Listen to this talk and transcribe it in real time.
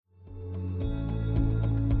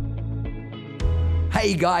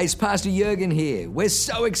Hey guys, Pastor Jurgen here. We're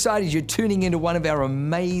so excited you're tuning into one of our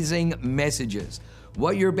amazing messages.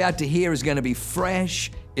 What you're about to hear is going to be fresh,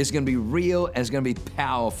 it's going to be real, and it's going to be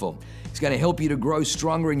powerful. It's going to help you to grow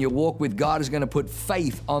stronger in your walk with God. It's going to put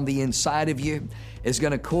faith on the inside of you. It's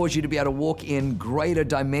going to cause you to be able to walk in greater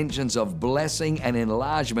dimensions of blessing and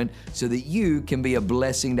enlargement so that you can be a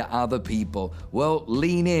blessing to other people. Well,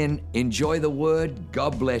 lean in, enjoy the word.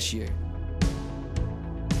 God bless you.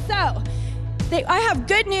 So, I have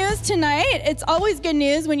good news tonight. It's always good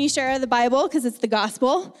news when you share the Bible because it's the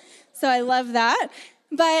gospel. So I love that.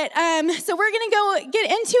 But so we're going to go get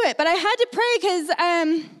into it. But I had to pray because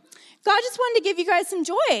God just wanted to give you guys some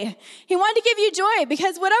joy. He wanted to give you joy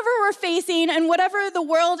because whatever we're facing and whatever the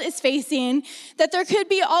world is facing, that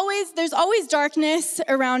there's always darkness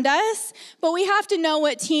around us, but we have to know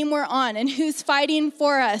what team we're on and who's fighting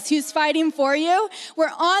for us, who's fighting for you. We're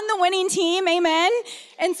on the winning team, amen?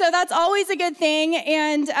 And so that's always a good thing.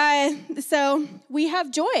 And so we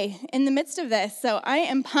have joy in the midst of this. So I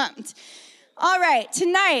am pumped. All right,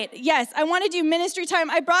 tonight, yes, I want to do ministry time.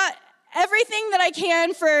 I brought everything that I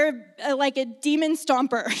can for like a demon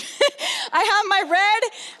stomper. I have my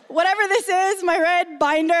red, whatever this is, my red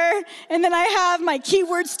binder, and then I have my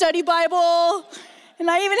keyword study Bible,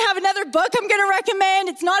 and I even have another book I'm going to recommend.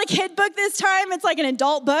 It's not a kid book this time. It's like an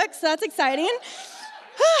adult book, so that's exciting.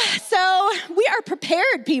 So we are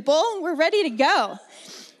prepared, people. We're ready to go.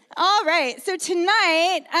 All right, so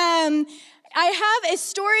tonight, I have a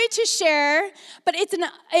story to share, but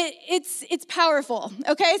it's powerful,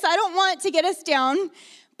 okay? So I don't want to get us down,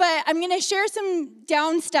 but I'm going to share some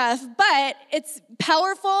down stuff, but it's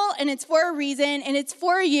powerful, and it's for a reason, and it's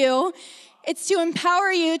for you. It's to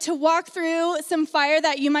empower you to walk through some fire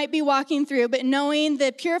that you might be walking through, but knowing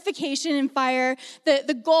the purification and fire,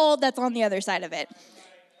 the gold that's on the other side of it.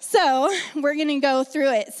 So we're going to go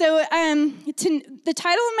through it. So the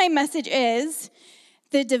title of my message is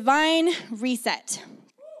The Divine Reset.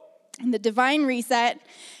 The Divine Reset,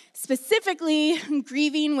 specifically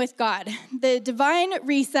grieving with God. The Divine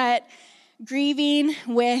Reset, grieving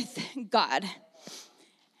with God.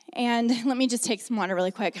 And let me just take some water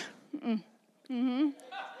really quick. I'm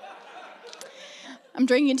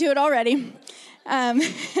drinking to it already.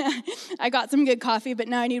 I got some good coffee, but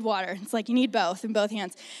now I need water. It's like you need both in both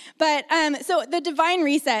hands. But so the Divine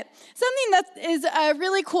Reset, something that is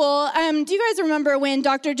really cool. Do you guys remember when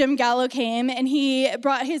Dr. Jim Gallo came and he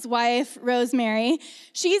brought his wife, Rosemary?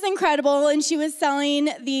 She's incredible, and she was selling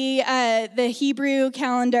the Hebrew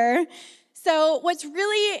calendar. So what's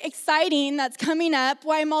really exciting that's coming up,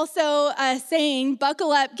 why I'm also saying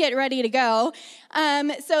buckle up, get ready to go.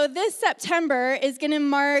 So this September is going to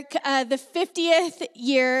mark the 50th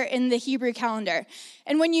year in the Hebrew calendar.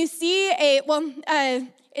 And when you see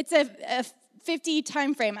it's a 50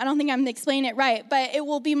 time frame. I don't think I'm explaining it right, but it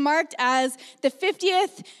will be marked as the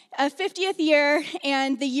 50th year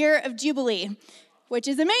and the year of Jubilee, which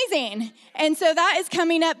is amazing. And so that is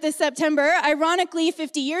coming up this September. Ironically,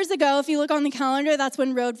 50 years ago, if you look on the calendar, that's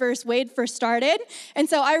when Roe versus Wade first started. And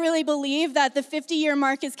so I really believe that the 50-year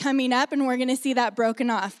mark is coming up, and we're going to see that broken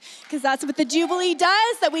off, because that's what the Jubilee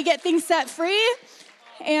does, that we get things set free.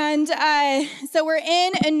 And so we're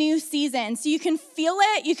in a new season. So you can feel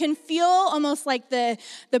it. You can feel almost like the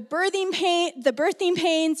birthing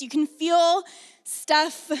pains. You can feel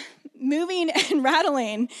stuff moving and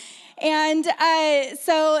rattling. And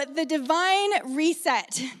so the Divine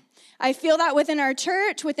Reset, I feel that within our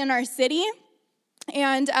church, within our city,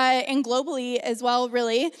 and globally as well,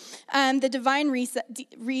 really. The Divine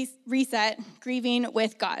Reset, grieving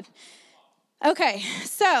with God. Okay,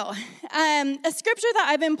 so a scripture that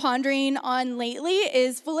I've been pondering on lately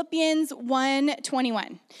is Philippians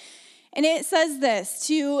 1:21. And it says this: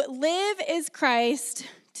 to live is Christ,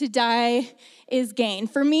 to die is gain.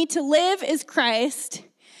 For me, to live is Christ,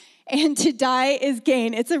 and to die is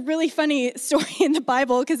gain. It's a really funny story in the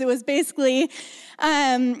Bible because it was basically,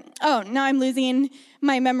 now I'm losing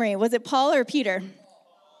my memory. Was it Paul or Peter?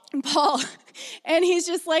 Paul. And he's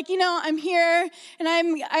just like, I'm here, and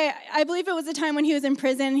I believe it was a time when he was in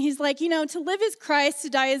prison. He's like, to live is Christ, to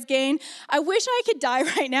die is gain. I wish I could die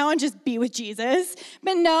right now and just be with Jesus,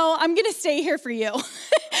 but no, I'm going to stay here for you. So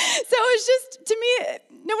it's just, to me,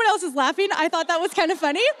 no one else is laughing. I thought that was kind of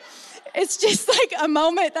funny. It's just like a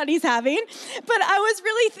moment that he's having. But I was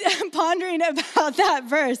really pondering about that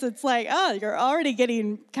verse. It's like, oh, you're already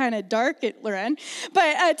getting kind of dark, Loren.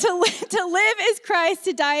 But to live is Christ,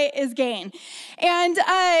 to die is gain. And when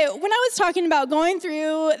I was talking about going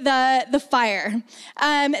through the fire,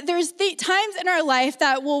 there's the times in our life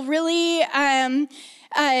that will really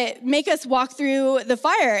make us walk through the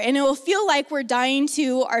fire, and it will feel like we're dying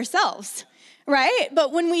to ourselves. right?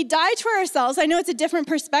 But when we die to ourselves, I know it's a different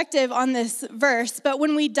perspective on this verse, but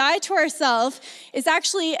when we die to ourselves, it's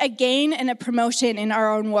actually a gain and a promotion in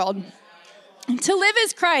our own world. To live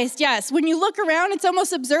is Christ, yes. When you look around, it's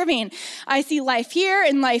almost observing. I see life here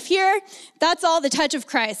and life here. That's all the touch of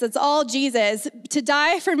Christ. That's all Jesus. To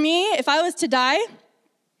die for me, if I was to die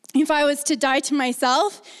to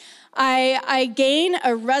myself, I gain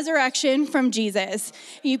a resurrection from Jesus.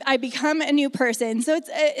 I become a new person. So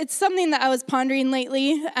it's something that I was pondering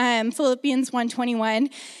lately, Philippians 1:21.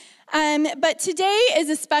 But today is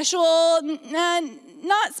a special,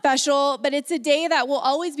 not special, but it's a day that will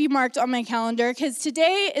always be marked on my calendar because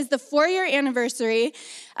today is the 4-year anniversary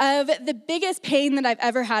of the biggest pain that I've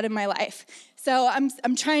ever had in my life. So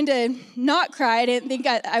I'm trying to not cry. I didn't think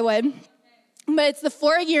I would. But it's the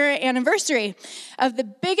 4-year anniversary of the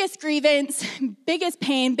biggest grievance, biggest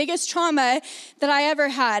pain, biggest trauma that I ever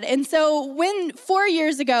had. And so 4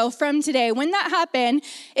 years ago from today, when that happened,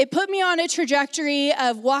 it put me on a trajectory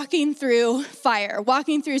of walking through fire,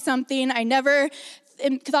 walking through something I never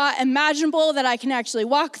thought imaginable that I can actually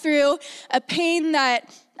walk through, a pain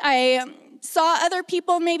that I saw other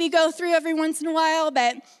people maybe go through every once in a while,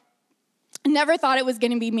 but never thought it was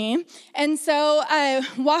going to be me. And so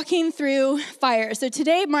walking through fire. So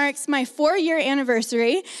today marks my 4-year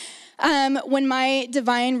anniversary when my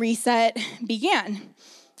divine reset began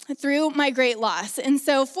through my great loss. And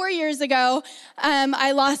so 4 years ago,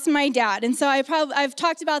 I lost my dad. And so I've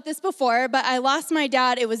talked about this before, but I lost my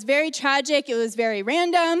dad. It was very tragic. It was very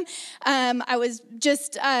random. I was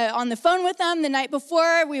just on the phone with him the night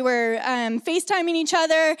before. We were FaceTiming each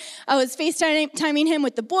other. I was FaceTiming him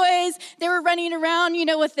with the boys. They were running around,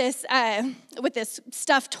 with this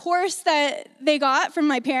stuffed horse that they got from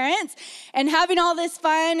my parents and having all this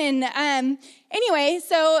fun. And anyway,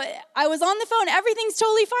 so I was on the phone. Everything's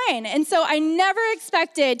totally fine. And so I never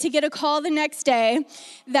expected to get a call the next day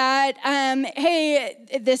that, hey,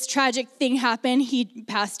 this tragic thing happened. He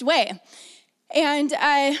passed away. And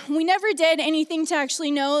we never did anything to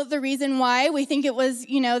actually know the reason why. We think it was,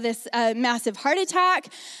 this massive heart attack.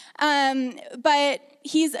 But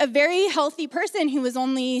he's a very healthy person who was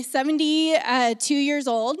only 72 years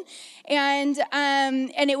old. And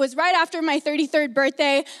it was right after my 33rd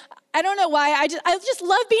birthday. I don't know why, I just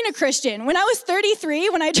love being a Christian. When I was 33,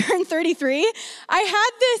 when I turned 33, I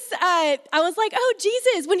had this, I was like, oh,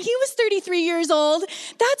 Jesus, when he was 33 years old,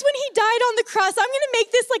 that's when he died on the cross. I'm going to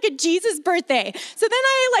make this like a Jesus birthday. So then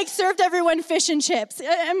I served everyone fish and chips.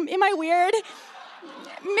 Am I weird?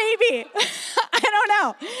 Maybe. I don't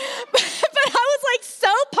know. But I was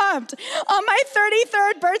so pumped on my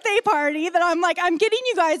 33rd birthday party that I'm getting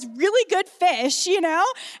you guys really good fish, And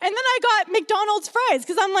then I got McDonald's fries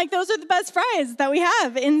because I'm those are the best fries that we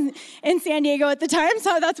have in San Diego at the time.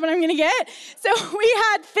 So that's what I'm going to get. So we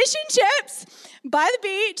had fish and chips by the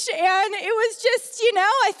beach, and it was just,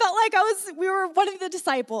 I felt like we were one of the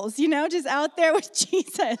disciples, just out there with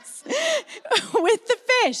Jesus, with the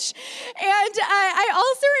fish. And I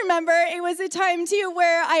also remember it was a time too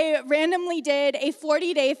where I randomly did a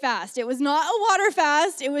 40-day fast. It was not a water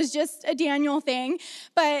fast, it was just a Daniel thing.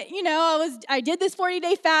 But, I did this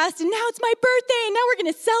 40-day fast, and now it's my birthday, and now we're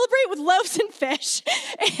going to celebrate with loaves and fish.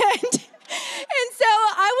 And so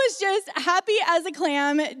I was just happy as a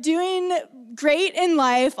clam, doing great in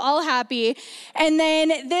life, all happy. And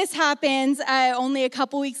then this happens only a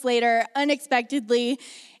couple weeks later, unexpectedly.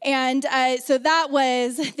 And so that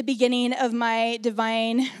was the beginning of my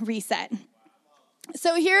divine reset.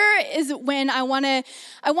 So here is when I want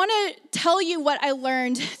to tell you what I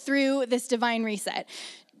learned through this divine reset.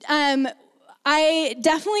 I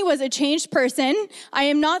definitely was a changed person. I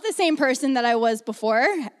am not the same person that I was before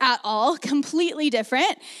at all, completely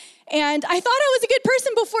different. And I thought I was a good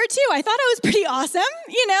person before too. I thought I was pretty awesome,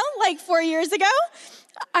 4 years ago.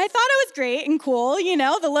 I thought I was great and cool,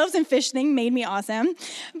 the loaves and fish thing made me awesome.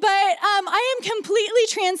 But I am completely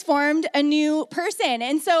transformed, a new person.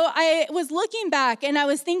 And so I was looking back and I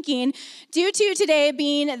was thinking, due to today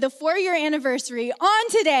being the 4-year anniversary, on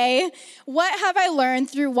today, what have I learned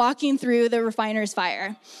through walking through the refiner's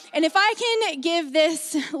fire? And if I can give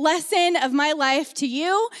this lesson of my life to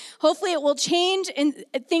you, hopefully it will change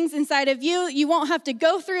things inside of you. You won't have to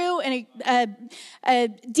go through a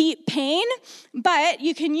deep pain, but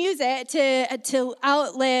you can use it to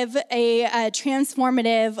outlive a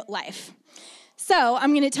transformative life. So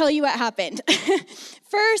I'm going to tell you what happened.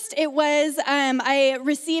 First, it was I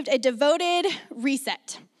received a devoted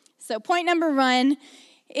reset. So point number 1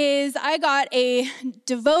 is I got a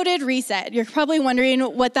devoted reset. You're probably wondering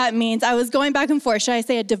what that means. I was going back and forth. Should I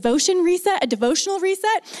say a devotion reset, a devotional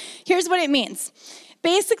reset? Here's what it means.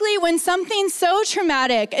 Basically, when something so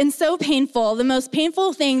traumatic and so painful, the most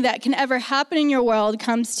painful thing that can ever happen in your world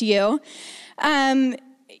comes to you,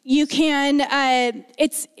 you can,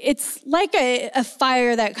 it's like a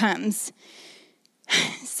fire that comes.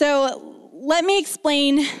 So let me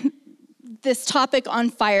explain this topic on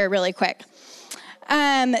fire really quick.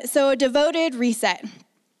 So a devoted reset.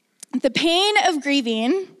 The pain of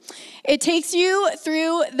grieving, it takes you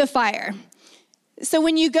through the fire. So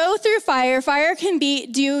when you go through fire, fire can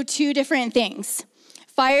do two different things.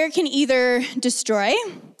 Fire can either destroy,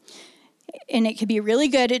 and it can be really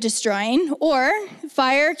good at destroying, or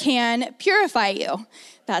fire can purify you.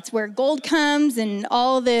 That's where gold comes and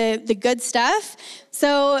all the good stuff.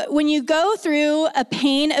 So when you go through a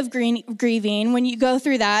pain of grieving, when you go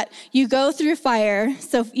through that, you go through fire.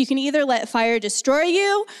 So you can either let fire destroy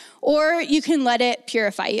you, or you can let it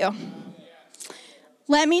purify you.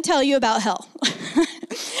 Let me tell you about hell.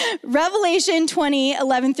 Revelation 20,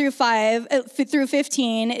 11 through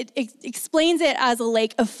 15, it explains it as a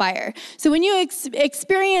lake of fire. So when you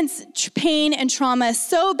experience pain and trauma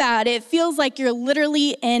so bad, it feels like you're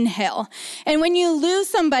literally in hell. And when you lose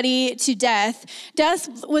somebody to death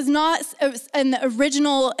was not an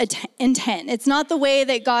original intent. It's not the way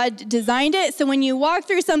that God designed it. So when you walk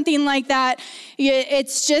through something like that,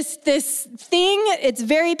 it's just this thing, it's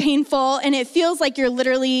very painful, and it feels like you're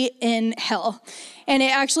literally in hell. And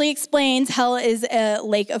it actually explains hell is a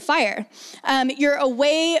lake of fire. You're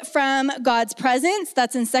away from God's presence.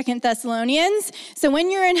 That's in 2 Thessalonians. So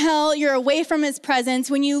when you're in hell, you're away from his presence.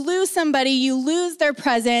 When you lose somebody, you lose their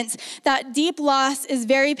presence. That deep loss is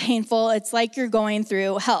very painful. It's like you're going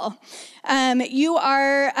through hell. You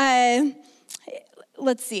are,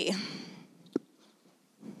 let's see.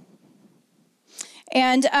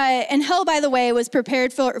 And hell, by the way, was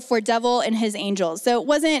prepared for devil and his angels. So it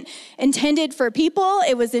wasn't intended for people.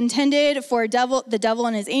 It was intended for the devil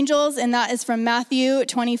and his angels. And that is from Matthew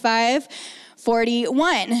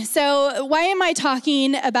 25:41. So why am I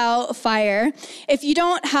talking about fire? If you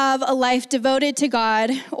don't have a life devoted to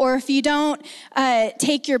God, or if you don't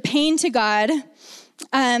take your pain to God,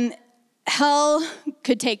 hell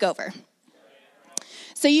could take over.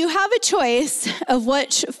 So you have a choice of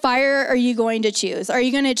which fire are you going to choose. Are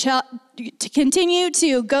you going to continue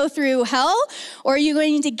to go through hell, or are you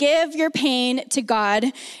going to give your pain to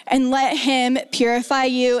God and let him purify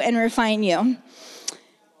you and refine you?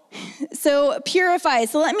 So purify.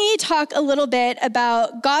 So let me talk a little bit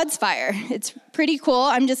about God's fire. It's pretty cool.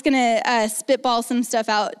 I'm just going to spitball some stuff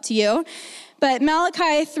out to you. But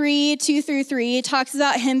Malachi 3:2-3 talks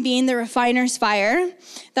about him being the refiner's fire.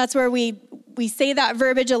 That's where we say that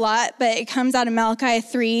verbiage a lot, but it comes out of Malachi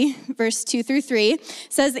 3, verse 2-3. It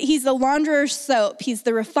says that he's the launderer's soap. He's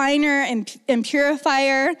the refiner and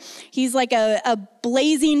purifier. He's like a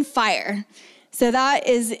blazing fire. So that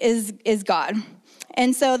is God.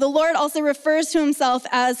 And so the Lord also refers to himself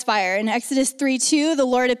as fire. In Exodus 3:2, the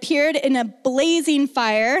Lord appeared in a blazing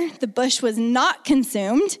fire. The bush was not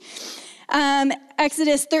consumed.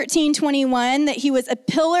 Exodus 13:21, that he was a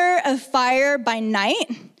pillar of fire by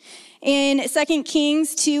night. In 2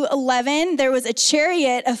 Kings 2:11, there was a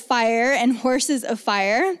chariot of fire and horses of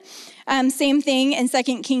fire. Same thing in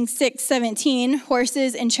 2 Kings 6:17,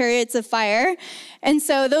 horses and chariots of fire. And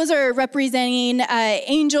so those are representing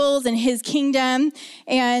angels and his kingdom.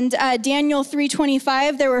 And Daniel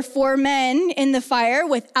 3:25, there were 4 men in the fire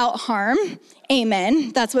without harm.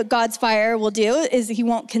 Amen. That's what God's fire will do, is he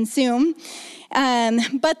won't consume.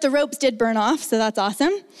 But the ropes did burn off, so that's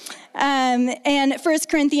awesome. And 1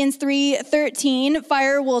 Corinthians 3:13,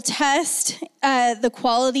 fire will test the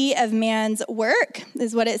quality of man's work,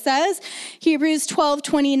 is what it says. Hebrews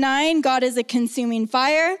 12:29, God is a consuming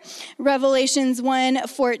fire. Revelations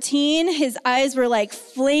 1:14, his eyes were like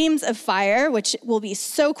flames of fire, which will be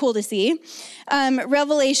so cool to see.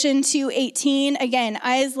 Revelation 2:18, again,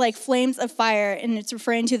 eyes like flames of fire, and it's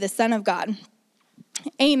referring to the Son of God.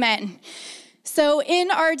 Amen. So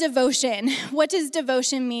in our devotion, what does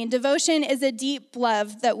devotion mean? Devotion is a deep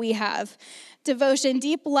love that we have. Devotion,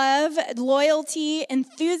 deep love, loyalty,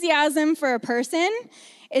 enthusiasm for a person.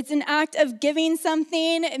 It's an act of giving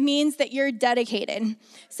something. It means that you're dedicated.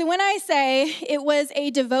 So when I say it was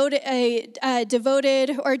a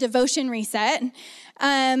devoted or devotion reset,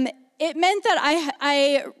 it meant that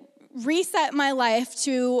I reset my life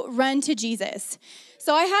to run to Jesus.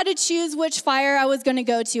 So I had to choose which fire I was going to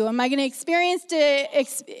go to. Am I going to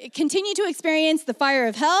continue to experience the fire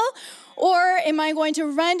of hell, or am I going to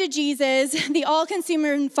run to Jesus, the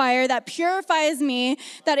all-consuming fire that purifies me,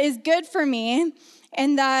 that is good for me,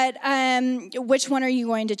 and that which one are you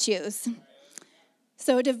going to choose?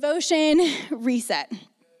 So devotion, reset.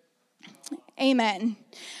 Amen.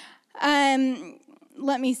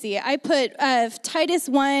 Let me see. I put Titus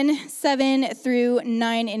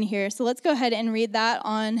 1:7-9 in here. So let's go ahead and read that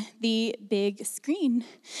on the big screen.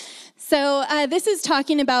 So this is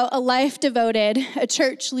talking about a life devoted, a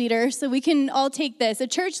church leader. So we can all take this. A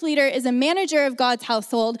church leader is a manager of God's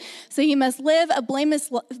household. So he must live a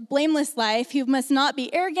blameless life. He must not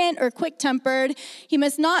be arrogant or quick-tempered. He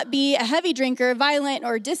must not be a heavy drinker, violent,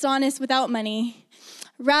 or dishonest without money.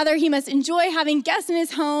 Rather, he must enjoy having guests in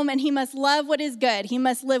his home, and he must love what is good. He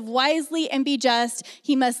must live wisely and be just.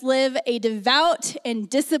 He must live a devout and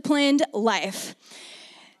disciplined life.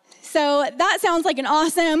 So that sounds like an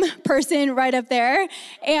awesome person right up there.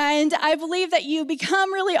 And I believe that you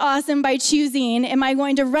become really awesome by choosing, am I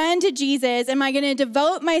going to run to Jesus? Am I going to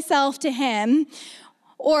devote myself to him?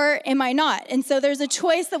 Or am I not? And so there's a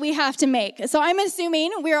choice that we have to make. So I'm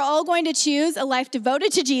assuming we are all going to choose a life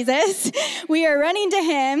devoted to Jesus. We are running to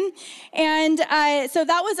him. And so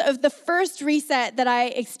that was the first reset that I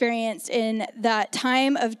experienced in that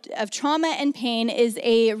time of trauma and pain, is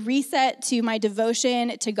a reset to my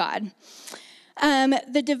devotion to God.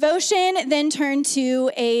 The devotion then turned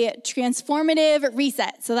to a transformative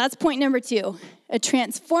reset. So that's point number 2, a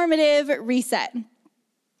transformative reset.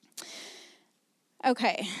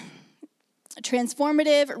 Okay, a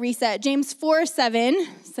transformative reset. James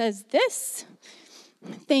 4:7 says this.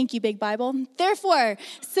 Thank you, Big Bible. Therefore,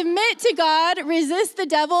 submit to God, resist the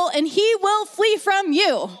devil, and he will flee from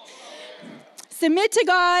you. Submit to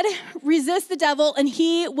God, resist the devil, and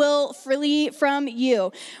he will flee from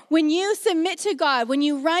you. When you submit to God, when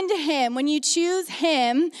you run to him, when you choose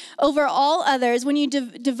him over all others, when you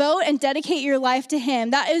devote and dedicate your life to him,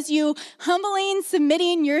 that is you humbling,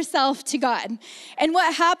 submitting yourself to God. And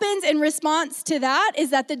what happens in response to that is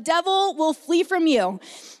that the devil will flee from you.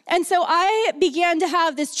 And so I began to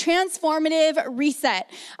have this transformative reset.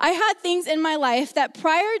 I had things in my life that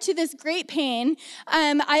prior to this great pain,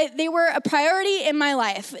 they were a priority in my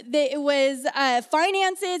life. It was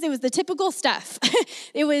finances. It was the typical stuff.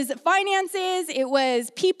 It was finances. It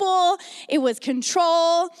was people. It was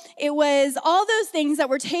control. It was all those things that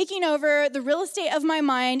were taking over the real estate of my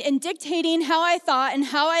mind and dictating how I thought and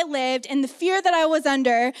how I lived, and the fear that I was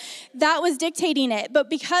under, that was dictating it. But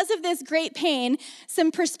because of this great pain,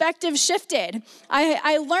 some perspective shifted.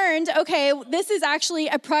 I learned, okay, this is actually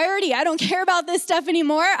a priority. I don't care about this stuff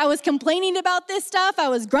anymore. I was complaining about this stuff. I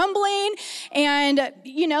was grumbling and,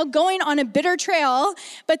 going on a bitter trail.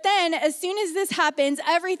 But then as soon as this happens,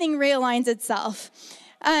 everything realigns itself.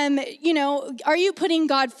 Are you putting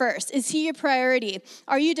God first? Is he your priority?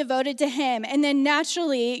 Are you devoted to him? And then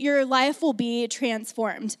naturally, your life will be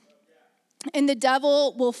transformed and the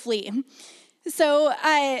devil will flee. So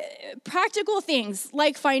practical things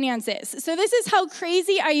like finances. So this is how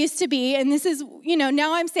crazy I used to be. And this is,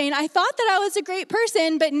 now I'm saying, I thought that I was a great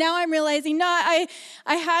person, but now I'm realizing, no, I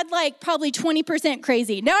had probably 20%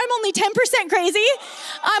 crazy. Now I'm only 10% crazy.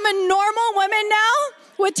 I'm a normal woman now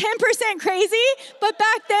with 10% crazy, but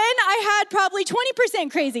back then I had probably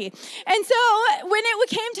 20% crazy. And so when it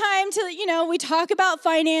came time to, we talk about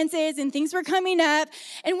finances and things were coming up,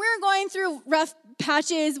 and we were going through rough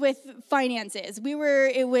patches with finances.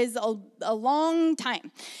 It was a long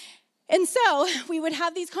time. And so we would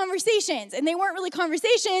have these conversations, and they weren't really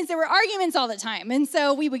conversations, they were arguments all the time. And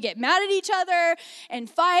so we would get mad at each other and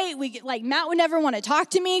fight. Matt would never want to talk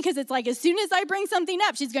to me because it's like, as soon as I bring something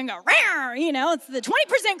up, she's going to go, rawr, it's the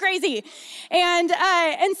 20% crazy. And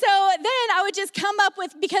so then I would just come up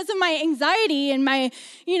with, because of my anxiety and my,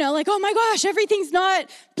 oh my gosh, everything's not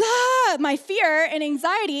blah, my fear and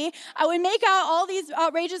anxiety, I would make out all these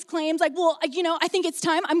outrageous claims like, well, I think it's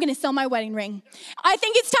time, I'm going to sell my wedding ring. I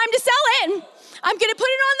think it's time to sell it. I'm going to put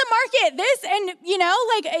it on the market.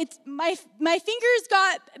 It's my fingers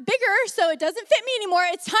got bigger, so it doesn't fit me anymore.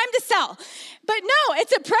 It's time to sell. But no,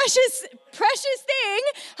 it's a precious thing.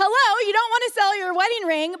 Hello, you don't want to sell your wedding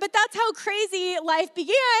ring, but that's how crazy life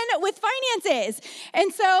began with finances.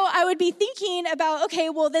 And so I would be thinking about, okay,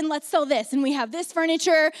 well then let's sell this. And we have this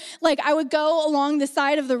furniture. I would go along the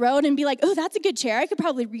side of the road and be like, oh, that's a good chair. I could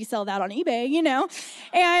probably resell that on eBay,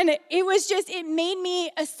 And it made me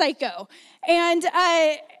a psycho. And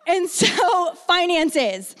so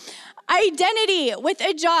finances. Identity with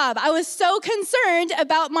a job. I was so concerned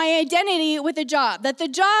about my identity with a job, that the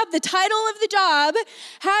title of the job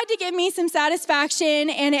had to give me some satisfaction,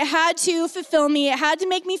 and it had to fulfill me. It had to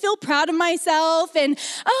make me feel proud of myself, and,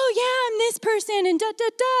 oh yeah, I'm this person, and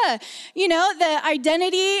the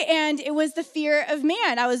identity, and it was the fear of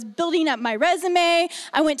man. I was building up my resume.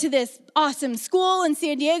 I went to this awesome school in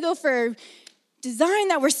San Diego for design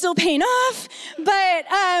that we're still paying off. But,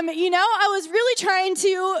 I was really trying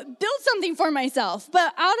to build something for myself.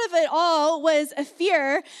 But out of it all was a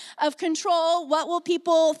fear of control. What will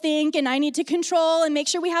people think? And I need to control and make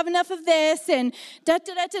sure we have enough of this. And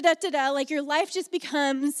da-da-da-da-da-da-da. Like your life just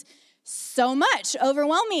becomes so much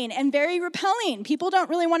overwhelming and very repelling. People don't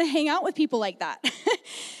really want to hang out with people like that.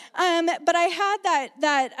 But I had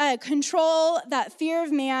that control, that fear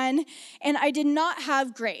of man, and I did not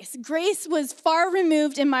have grace. Grace was far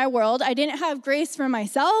removed in my world. I didn't have grace for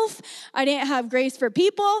myself. I didn't have grace for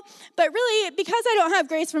people. But really, because I don't have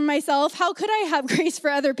grace for myself, how could I have grace for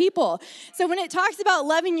other people? So when it talks about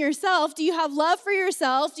loving yourself, do you have love for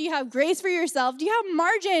yourself? Do you have grace for yourself? Do you have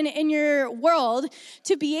margin in your world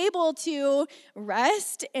to be able to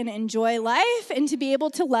rest and enjoy life and to be able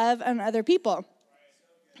to love on other people?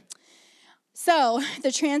 So the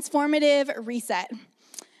transformative reset.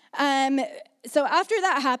 So after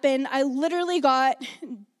that happened, I literally got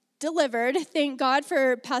delivered. Thank God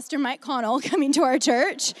for Pastor Mike Connell coming to our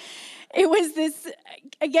church. It was this,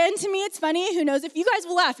 again, to me, it's funny. Who knows if you guys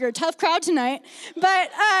will laugh. You're a tough crowd tonight.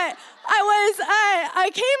 But I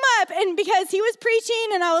came up, and because he was preaching,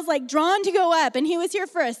 and I was like drawn to go up. And he was here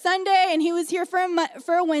for a Sunday, and he was here for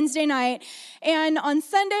a Wednesday night. And on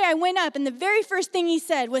Sunday, I went up, and the very first thing he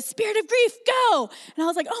said was, "Spirit of grief, go!" And I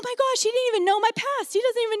was like, oh my gosh, he didn't even know my past. He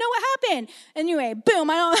doesn't even know what happened. Anyway, boom,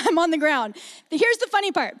 I'm on the ground. Here's the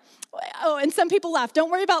funny part. Oh, and some people laugh. Don't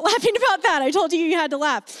worry about laughing about that. I told you had to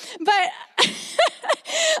laugh. But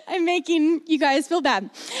I'm making you guys feel bad.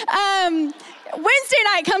 Wednesday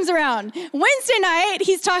night comes around. Wednesday night,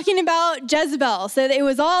 he's talking about Jezebel. So it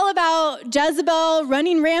was all about Jezebel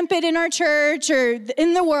running rampant in our church or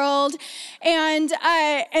in the world. And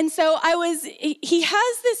so he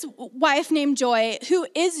has this wife named Joy who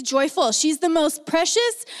is joyful. She's the most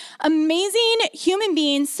precious, amazing human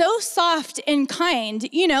being, so soft and kind,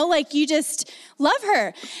 like you just love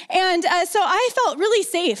her. And so I felt really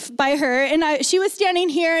safe by her. And she was standing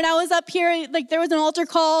here and I was up here, like there was an altar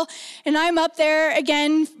call and I'm up there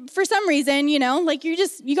again for some reason, like you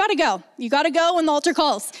got to go. You got to go when the altar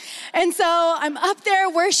calls. And so I'm up there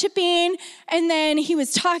worshiping, and then he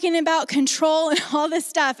was talking about control and all this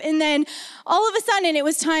stuff. And then all of a sudden it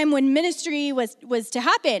was time when ministry was to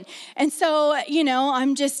happen. And so,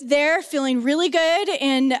 I'm just there feeling really good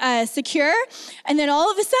and secure. And then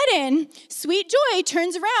all of a sudden, sweet Joy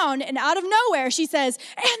turns around, and out of nowhere she says,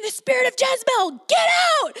 "And the spirit of Jezebel, get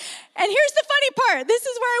out!" And here's the funny part. This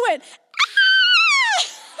is where I went,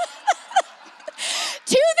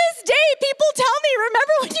 To this day, people tell me,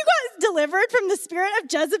 remember when you got delivered from the spirit of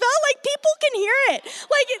Jezebel? Like, people can hear it.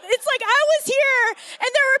 Like, it's like I was here, and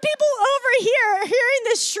there were people over here hearing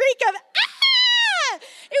this shriek of, ah!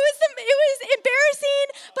 It was embarrassing,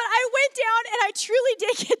 but I went down, and I truly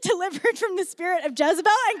did get delivered from the spirit of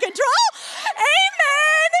Jezebel and control.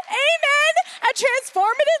 Amen. Amen. A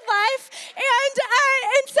transformative life.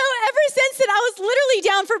 And so ever since then, I was literally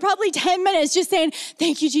down for probably 10 minutes just saying,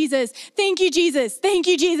 "Thank you, Jesus. Thank you, Jesus. Thank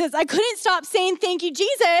you, Jesus." I couldn't stop saying thank you,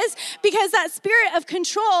 Jesus, because that spirit of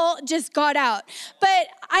control just got out. But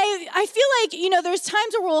I feel like, there's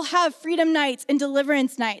times where we'll have freedom nights and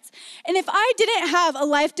deliverance nights. And if I didn't have a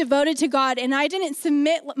life devoted to God and I didn't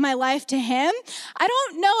submit my life to Him, I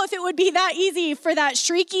don't know if it would be that easy for that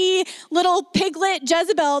shrieky little piglet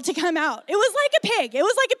Jezebel to come out. It was like a pig. It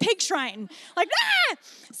was like a pig shrine. Like, ah!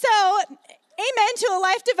 So, amen to a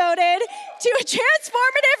life devoted to a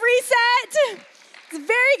transformative reset. It's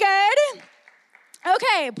very good.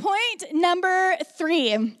 Okay, point number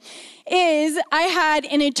 3 is I had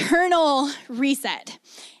an eternal reset.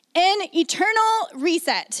 An eternal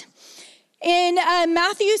reset. In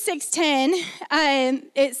Matthew 6:10,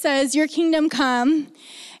 it says, "Your kingdom come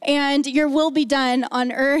and your will be done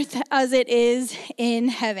on earth as it is in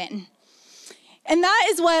heaven." And that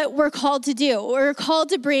is what we're called to do. We're called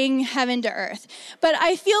to bring heaven to earth. But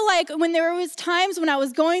I feel like when there was times when I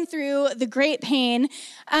was going through the great pain,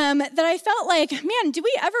 that I felt like, man, do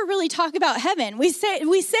we ever really talk about heaven? We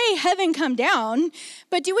say heaven come down,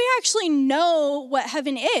 but do we actually know what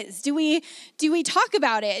heaven is? Do we talk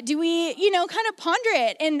about it? Do we, kind of ponder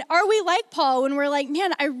it? And are we like Paul when we're like,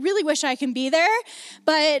 man, I really wish I can be there,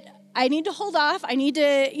 but I need to hold off. I need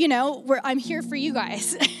to, I'm here for you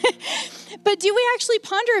guys. But do we actually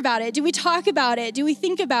ponder about it? Do we talk about it? Do we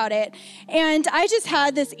think about it? And I just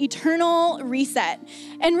had this eternal reset.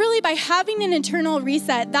 And really by having an eternal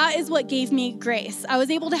reset, that is what gave me grace. I was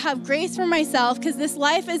able to have grace for myself because this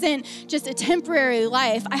life isn't just a temporary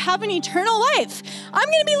life. I have an eternal life. I'm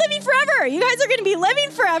going to be living forever. You guys are going to be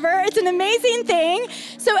living forever. It's an amazing thing.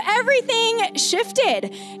 So everything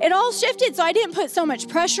shifted. It all shifted. So I didn't put so much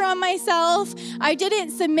pressure on myself. I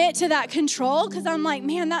didn't submit to that control because I'm like,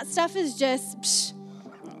 man, that stuff is just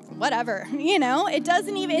whatever, it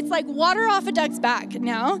doesn't even, it's like water off a duck's back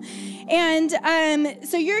now. And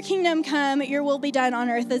so your kingdom come, your will be done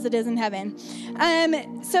on earth as it is in heaven.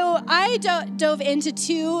 So I dove into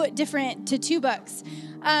two books.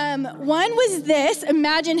 One was this,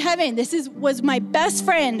 Imagine Heaven. This was my best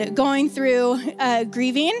friend going through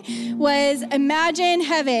grieving, was Imagine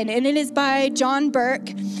Heaven, and it is by John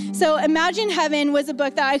Burke. So Imagine Heaven was a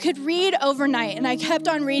book that I could read overnight, and I kept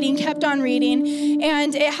on reading,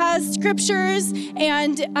 and it has scriptures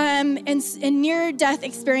and near-death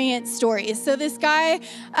experience stories. So this guy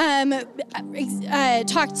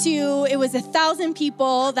talked to, it was 1,000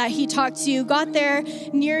 people that he talked to, got their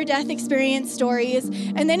near-death experience stories,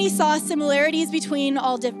 and then he saw similarities between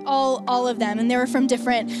all of them, and they were from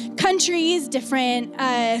different countries, different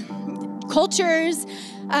cultures,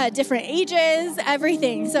 different ages,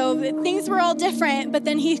 everything. So things were all different, but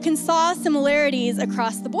then he saw similarities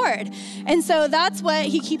across the board. And so that's what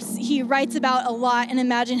he writes about a lot in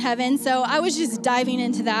Imagine Heaven. So I was just diving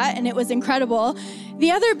into that, and it was incredible.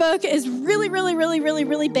 The other book is really, really, really, really,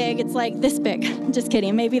 really big. It's like this big. Just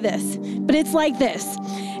kidding, maybe this, but it's like this.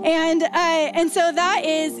 And so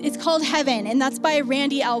it's called Heaven, and that's by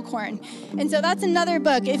Randy Alcorn. And so that's another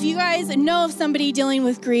book. If you guys know of somebody dealing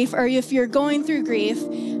with grief, or if you're going through grief,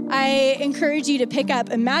 I encourage you to pick up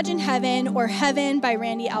Imagine Heaven or Heaven by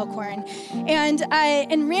Randy Alcorn.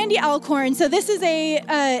 And Randy Alcorn, so this is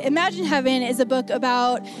Imagine Heaven is a book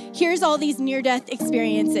about, here's all these near-death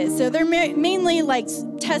experiences. So they're mainly like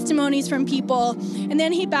testimonies from people, and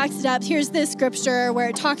then he backs it up. Here's this scripture where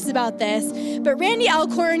it talks about this. But Randy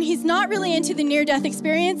Alcorn, he's not really into the near-death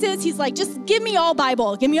experiences. He's like, just give me all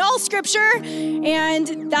Bible, give me all scripture,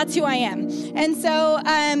 and that's who I am. And so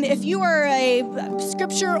if you are a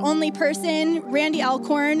scripture-only person, Randy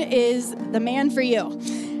Alcorn is the man for you.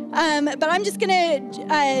 But I'm just going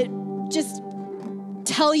to just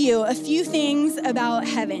tell you a few things about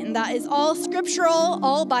heaven. That is all scriptural,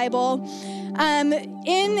 all Bible.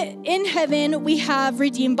 In heaven, we have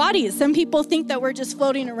redeemed bodies. Some people think that we're just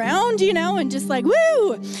floating around, and just like,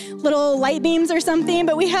 woo, little light beams or something,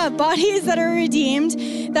 but we have bodies that are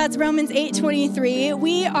redeemed. That's Romans 8:23.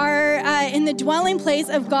 We are in the dwelling place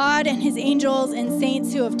of God and his angels and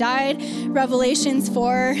saints who have died, Revelations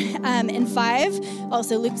 4 and 5,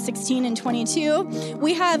 also Luke 16 and 22.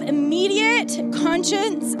 We have immediate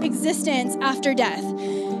conscious existence after death.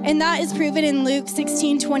 And that is proven in Luke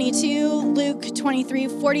 16:22, Luke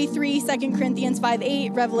 23:43, 2 Corinthians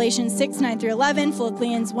 5:8, Revelation 6:9 through 11,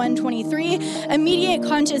 Philippians 1:23. Immediate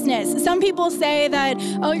consciousness. Some people say that,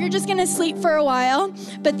 oh, you're just going to sleep for a while,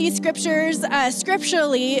 but these scriptures,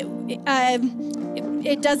 scripturally,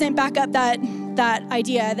 it doesn't back up that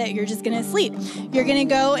idea that you're just going to sleep. You're going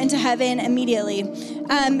to go into heaven immediately.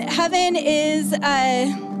 Heaven is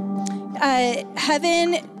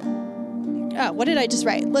heaven. What did I just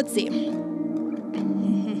write? Let's see.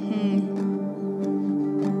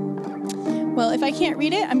 Well, if I can't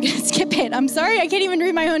read it, I'm going to skip it. I'm sorry, I can't even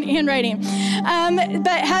read my own handwriting.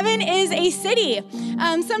 But heaven is a city.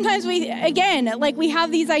 Sometimes we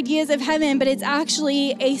have these ideas of heaven, but it's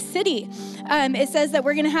actually a city. It says that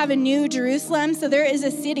we're going to have a new Jerusalem. So there is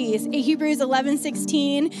a city. Hebrews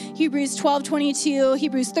 11:16, Hebrews 12:22,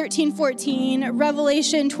 Hebrews 13:14,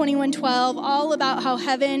 Revelation 21:12, all about how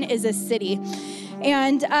heaven is a city.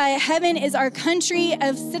 And heaven is our country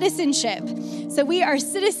of citizenship. So we are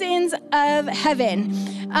citizens of heaven.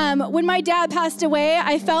 When my dad passed away,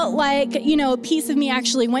 I felt like, a piece of me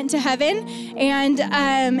actually went to heaven. And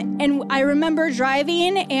I remember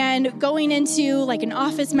driving and going into like an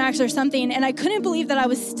Office Max or something, and I couldn't believe that I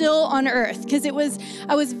was still on earth, because I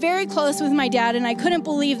was very close with my dad, and I couldn't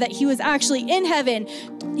believe that he was actually in heaven.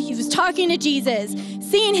 He was talking to Jesus,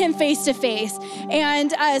 seeing him face to face.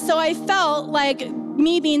 And so I felt like,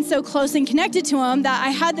 me being so close and connected to him, that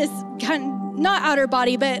I had this kind of, not outer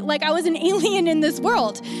body, but like I was an alien in this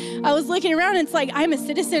world. I was looking around, and it's like, I'm a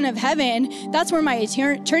citizen of heaven. That's where my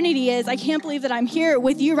eternity is. I can't believe that I'm here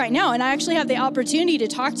with you right now, and I actually have the opportunity to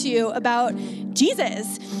talk to you about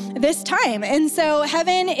Jesus this time. And so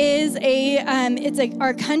heaven is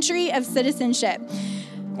our country of citizenship.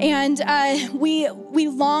 And we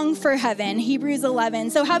long for heaven, Hebrews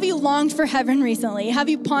 11. So have you longed for heaven recently? Have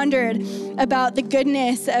you pondered about the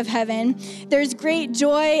goodness of heaven? There's great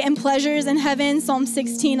joy and pleasures in heaven, Psalm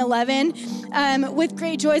 16:11. With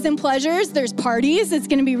great joys and pleasures, there's parties. It's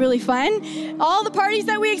going to be really fun. All the parties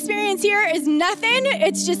that we experience here is nothing.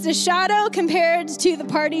 It's just a shadow compared to the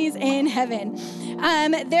parties in heaven.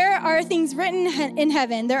 There are things written in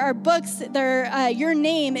heaven. There are books. Your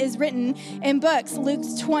name is written in books. Luke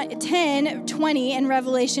 10:20 and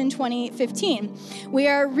Revelation 20:15. We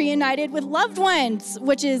are reunited with loved ones,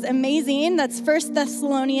 which is amazing. That's 1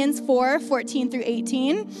 Thessalonians 4:14 through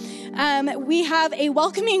 18. We have a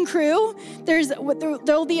welcoming crew.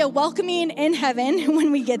 There'll be a welcoming in heaven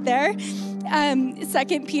when we get there.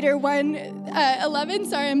 2 Peter 1:11.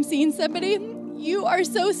 Sorry, I'm seeing somebody. You are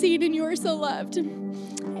so seen and you are so loved.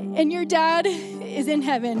 And your dad is in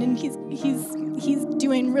heaven and he's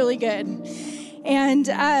doing really good. And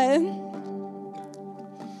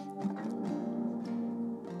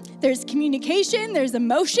there's communication, there's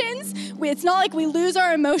emotions. It's not like we lose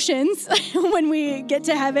our emotions when we get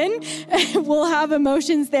to heaven. We'll have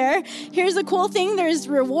emotions there. Here's a cool thing. There's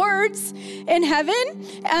rewards in heaven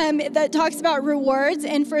that talks about rewards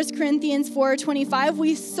in 1 Corinthians 4:25.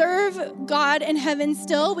 We serve God in heaven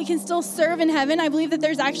still. We can still serve in heaven. I believe that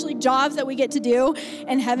there's actually jobs that we get to do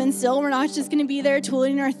in heaven still. We're not just going to be there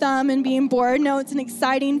twiddling our thumb and being bored. No, it's an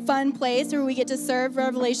exciting, fun place where we get to serve,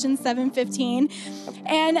 Revelation 7:15.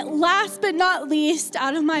 And last but not least,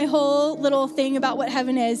 out of my whole little thing about what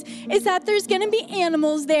heaven is that there's going to be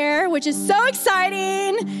animals there, which is so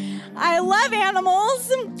exciting. I love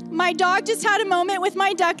animals. My dog just had a moment with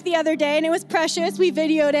my duck the other day, and it was precious. We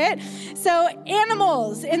videoed it. So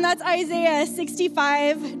animals, and that's Isaiah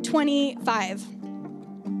 65:25.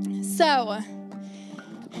 So,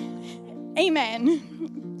 amen.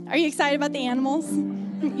 Are you excited about the animals?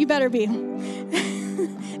 You better be.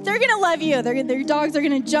 They're going to love you. Their dogs are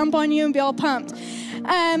going to jump on you and be all pumped.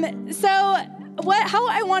 How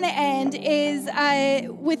I want to end is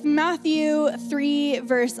with Matthew 3,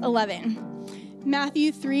 verse 11.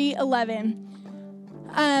 Matthew 3:11.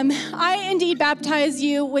 I indeed baptize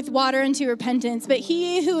you with water unto repentance, but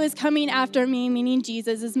he who is coming after me, meaning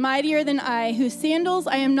Jesus, is mightier than I, whose sandals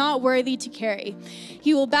I am not worthy to carry.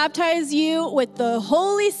 He will baptize you with the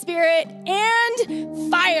Holy Spirit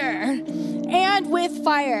and fire, and with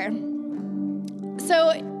fire.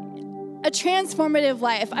 So, a transformative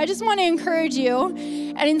life. I just want to encourage you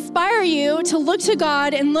and inspire you to look to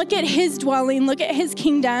God and look at his dwelling, look at his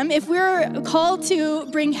kingdom. If we're called to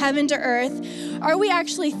bring heaven to earth, are we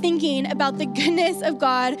actually thinking about the goodness of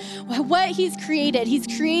God, what he's created? He's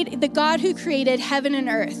created the God who created heaven and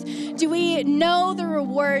earth. Do we know the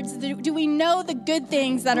rewards? Do we know the good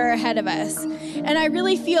things that are ahead of us? And I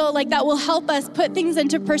really feel like that will help us put things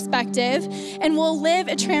into perspective, and we'll live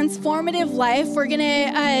a transformative life. We're going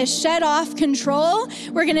to shed off control.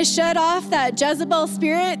 We're going to shut off that Jezebel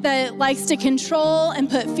spirit that likes to control and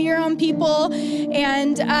put fear on people,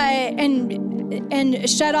 and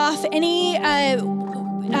shut off any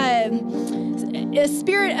a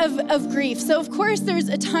spirit of grief. So of course there's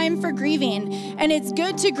a time for grieving, and it's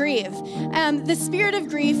good to grieve. The spirit of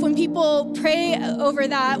grief, when people pray over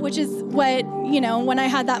that, which is what, when I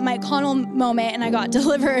had that Mike Connell moment and I got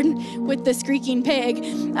delivered with the squeaking pig.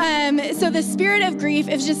 So the spirit of grief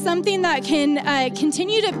is just something that can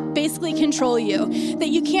continue to basically control you, that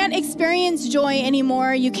you can't experience joy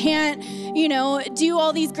anymore. You can't, do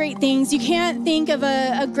all these great things. You can't think of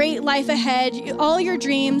a great life ahead. All your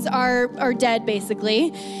dreams are dead,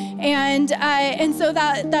 basically. And so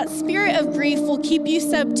that spirit of grief will keep you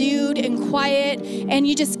subdued and quiet, and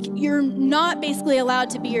you're not basically allowed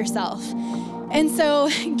to be yourself. And so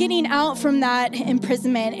getting out from that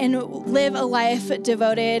imprisonment and live a life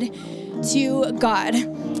devoted to God.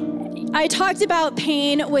 I talked about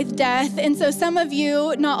pain with death, and so some of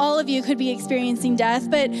you, not all of you, could be experiencing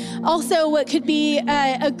death, but also what could be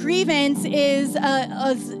a grievance is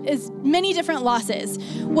many different losses.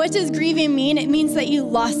 What does grieving mean? It means that you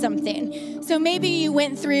lost something. So maybe you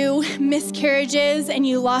went through miscarriages and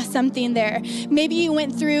you lost something there. Maybe you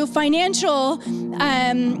went through financial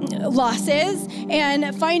losses,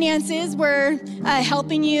 and finances were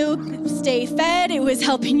helping you stay fed. It was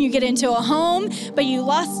helping you get into a home, but you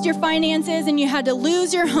lost your finances and you had to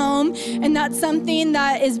lose your home, and that's something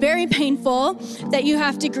that is very painful that you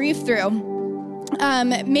have to grieve through.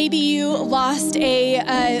 Maybe you lost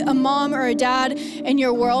a mom or a dad in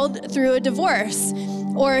your world through a divorce.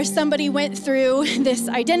 Or somebody went through this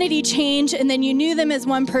identity change and then you knew them as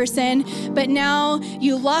one person, but now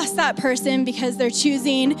you lost that person because they're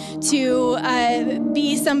choosing to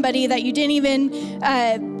be somebody that you didn't even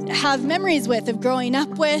have memories with, of growing up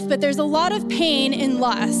with, but there's a lot of pain in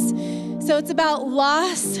loss. So it's about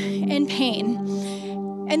loss and pain.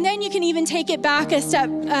 And then you can even take it back a step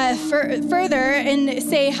further and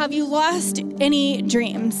say, have you lost any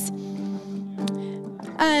dreams?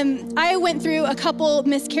 I went through a couple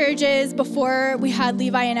miscarriages before we had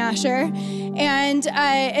Levi and Asher.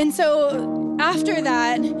 And so after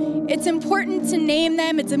that, it's important to name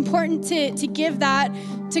them. It's important to give that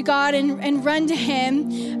to God and run to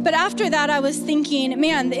Him. But after that, I was thinking,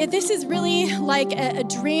 man, this is really like a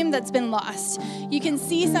dream that's been lost. You can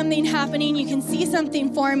see something happening, you can see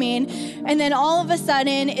something forming, and then all of a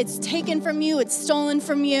sudden, it's taken from you, it's stolen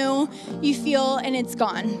from you, you feel, and it's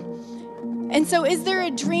gone. And so is there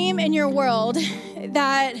a dream in your world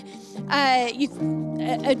that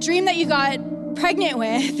a dream that you got pregnant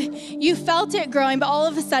with, you felt it growing, but all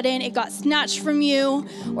of a sudden it got snatched from you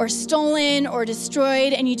or stolen or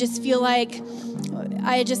destroyed, and you just feel like,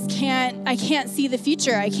 I can't see the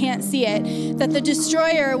future. I can't see it. That the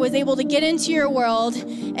destroyer was able to get into your world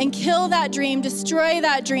and kill that dream, destroy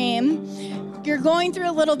that dream. You're going through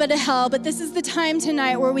a little bit of hell, but this is the time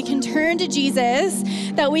tonight where we can turn to Jesus,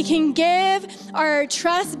 that we can give our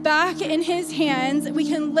trust back in His hands. We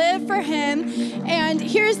can live for Him. And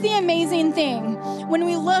here's the amazing thing. When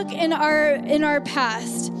we look in our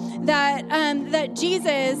past, that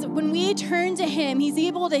Jesus, when we turn to Him, He's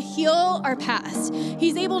able to heal our past.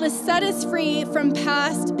 He's able to set us free from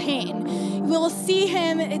past pain. We'll see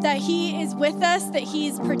Him, that He is with us, that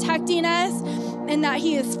He's protecting us, and that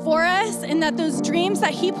He is for us, and that those dreams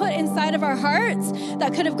that He put inside of our hearts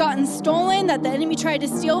that could have gotten stolen, that the enemy tried to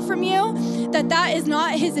steal from you, that is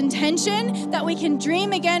not His intention, that we can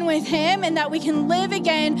dream again with Him, and that we can live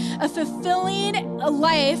again a fulfilling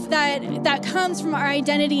life that comes from our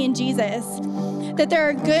identity in Jesus, that there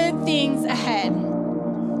are good things ahead.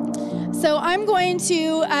 So I'm going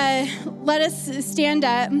to let us stand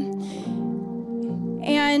up.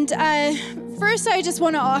 And first, I just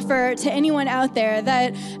want to offer to anyone out there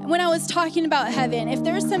that when I was talking about heaven, if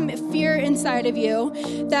there's some fear inside of you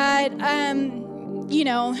that,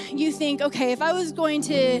 you think, okay, if I was going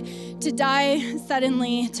to die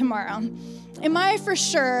suddenly tomorrow, am I for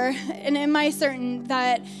sure and am I certain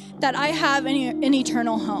that I have an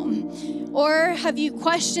eternal home? Or have you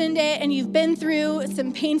questioned it and you've been through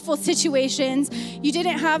some painful situations? You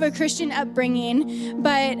didn't have a Christian upbringing,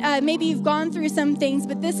 but maybe you've gone through some things,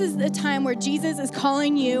 but this is the time where Jesus is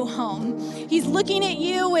calling you home. He's looking at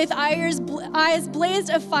you with eyes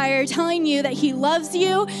blazed of fire, telling you that He loves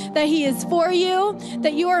you, that He is for you,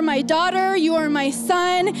 that you are my daughter, you are my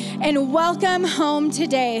son, and welcome home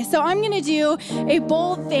today. So I'm going to do a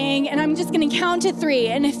bold thing, and I'm just going to count to 3.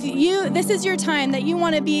 And if this is your time that you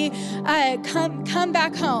want to be come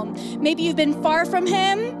back home. Maybe you've been far from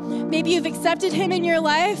Him. Maybe you've accepted Him in your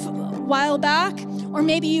life a while back, or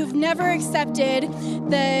maybe you've never accepted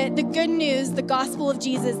the good news, the gospel of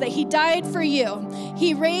Jesus, that He died for you.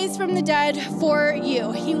 He raised from the dead for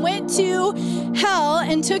you. He went to hell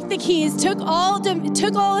and took the keys, took all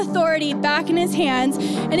authority back in His hands.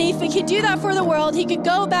 And if He could do that for the world, He could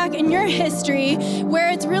go back in your history where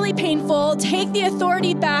it's really painful, take the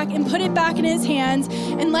authority back and put it back in His hands,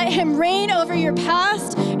 and let Him reign over your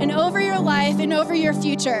past and over your life and over your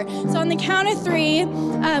future. So on the count of 3,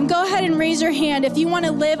 go ahead and raise your hand if you want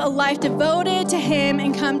to live a life devoted to Him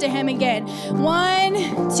and come to Him again. 1,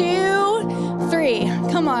 2, 3.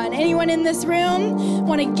 Come on. Anyone in this room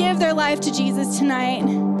want to give their life to Jesus tonight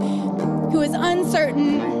who is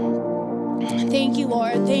uncertain? Thank you,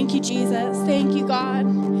 Lord. Thank you, Jesus. Thank you, God.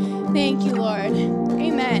 Thank you, Lord.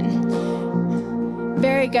 Amen.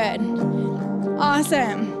 Very good.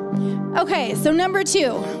 Awesome. Okay, so number 2,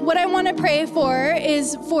 what I want to pray for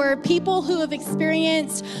is for people who have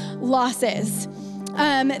experienced losses.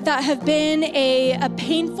 That have been a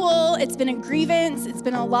painful, it's been a grievance, it's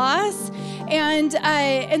been a loss.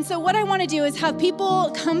 And so what I want to do is have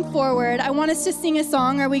people come forward. I want us to sing a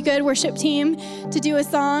song. Are we good, worship team, to do a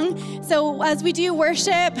song? So as we do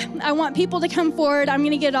worship, I want people to come forward. I'm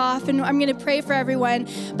going to get off and I'm going to pray for everyone.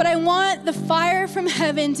 But I want the fire from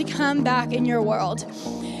heaven to come back in your world.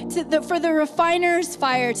 For the refiner's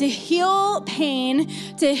fire, to heal pain,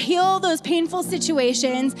 to heal those painful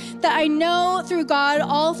situations, that I know through God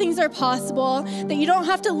all things are possible, that you don't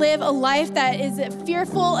have to live a life that is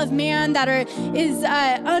fearful of man, that is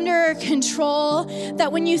under control,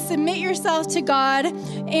 that when you submit yourself to God,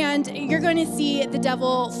 and you're going to see the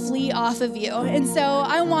devil flee off of you. And so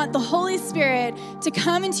I want the Holy Spirit to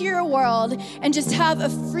come into your world and just have a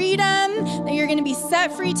freedom that you're going to be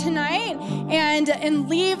set free tonight and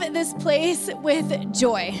leave this place with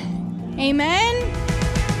joy. Amen.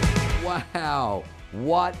 Wow.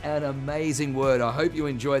 What an amazing word. I hope you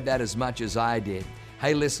enjoyed that as much as I did.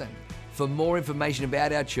 Hey, listen, for more information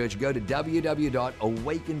about our church, go to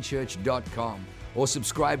www.awakenchurch.com or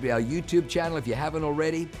subscribe to our YouTube channel if you haven't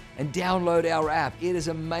already, and download our app. It is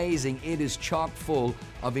amazing. It is chock full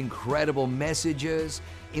of incredible messages,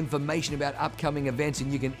 information about upcoming events,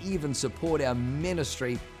 and you can even support our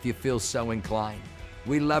ministry if you feel so inclined.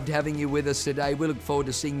 We loved having you with us today. We look forward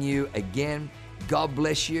to seeing you again. God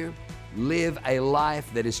bless you. Live a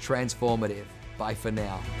life that is transformative. Bye for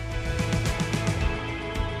now.